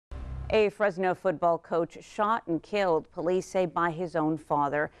A Fresno football coach shot and killed, police say, by his own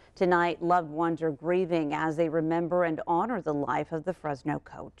father. Tonight, loved ones are grieving as they remember and honor the life of the Fresno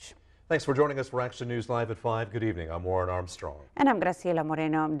coach. Thanks for joining us for Action News Live at 5. Good evening. I'm Warren Armstrong. And I'm Graciela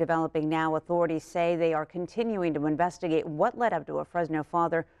Moreno. Developing now, authorities say they are continuing to investigate what led up to a Fresno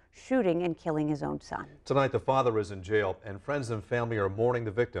father shooting and killing his own son. Tonight, the father is in jail, and friends and family are mourning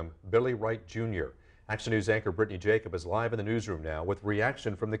the victim, Billy Wright Jr. Action News anchor Brittany Jacob is live in the newsroom now with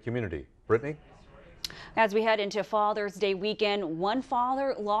reaction from the community. Brittany? As we head into Father's Day weekend, one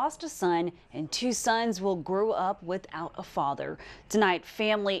father lost a son and two sons will grow up without a father. Tonight,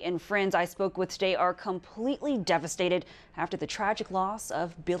 family and friends I spoke with today are completely devastated after the tragic loss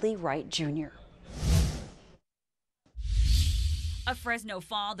of Billy Wright Jr. A Fresno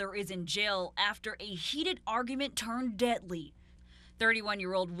father is in jail after a heated argument turned deadly.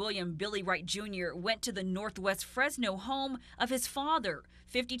 31-year-old William Billy Wright Jr. went to the Northwest Fresno home of his father,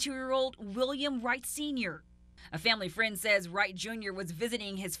 52-year-old William Wright Sr. A family friend says Wright Jr. was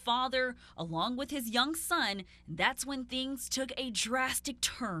visiting his father along with his young son, and that's when things took a drastic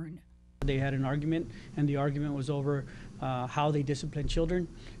turn. They had an argument, and the argument was over how they discipline children,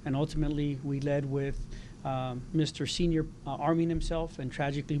 and ultimately we led with Mr. Sr. arming himself and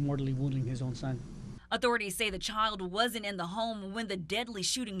tragically mortally wounding his own son. Authorities say the child wasn't in the home when the deadly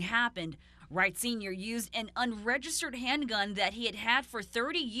shooting happened. Wright Sr. used an unregistered handgun that he had had for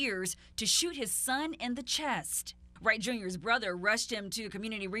 30 years to shoot his son in the chest. Wright Jr.'s brother rushed him to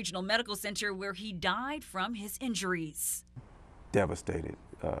Community Regional Medical Center where he died from his injuries. Devastated,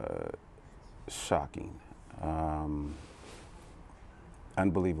 shocking,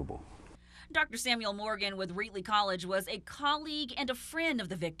 unbelievable. Dr. Samuel Morgan with Reedley College was a colleague and a friend of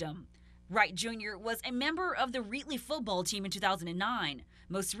the victim. Wright Jr. was a member of the Reedley football team in 2009.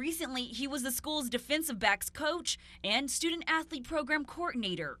 Most recently, he was the school's defensive backs coach and student athlete program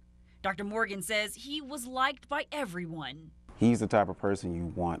coordinator. Dr. Morgan says he was liked by everyone. He's the type of person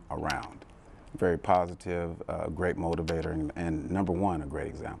you want around. Very positive, great motivator, and number one, a great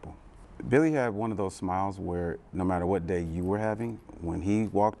example. Billy had one of those smiles where no matter what day you were having, when he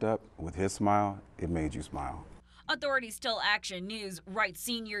walked up with his smile, it made you smile. Authorities tell Action News Wright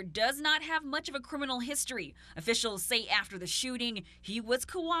Sr. does not have much of a criminal history. Officials say after the shooting, he was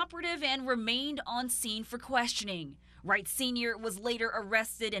cooperative and remained on scene for questioning. Wright Sr. was later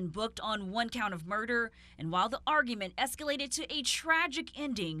arrested and booked on one count of murder. And while the argument escalated to a tragic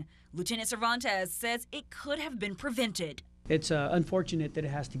ending, Lieutenant Cervantes says it could have been prevented. It's unfortunate that it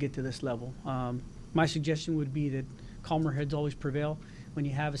has to get to this level. My suggestion would be that calmer heads always prevail. When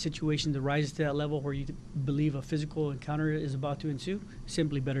you have a situation that rises to that level where you believe a physical encounter is about to ensue,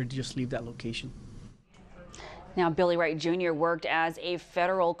 simply better to just leave that location. Now, Billy Wright Jr. worked as a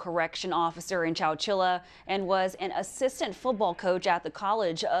federal correction officer in Chowchilla and was an assistant football coach at the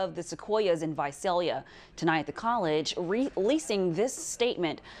College of the Sequoias in Visalia. Tonight, the college releasing this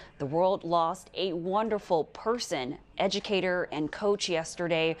statement. The world lost a wonderful person, educator, and coach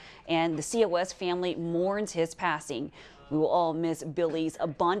yesterday, and the COS family mourns his passing. We will all miss Billy's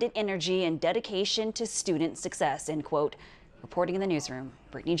abundant energy and dedication to student success, end quote. Reporting in the newsroom,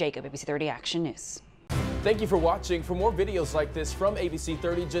 Brittany Jacob, ABC 30 Action News. Thank you for watching. For more videos like this from ABC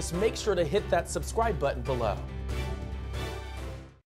 30, just make sure to hit that subscribe button below.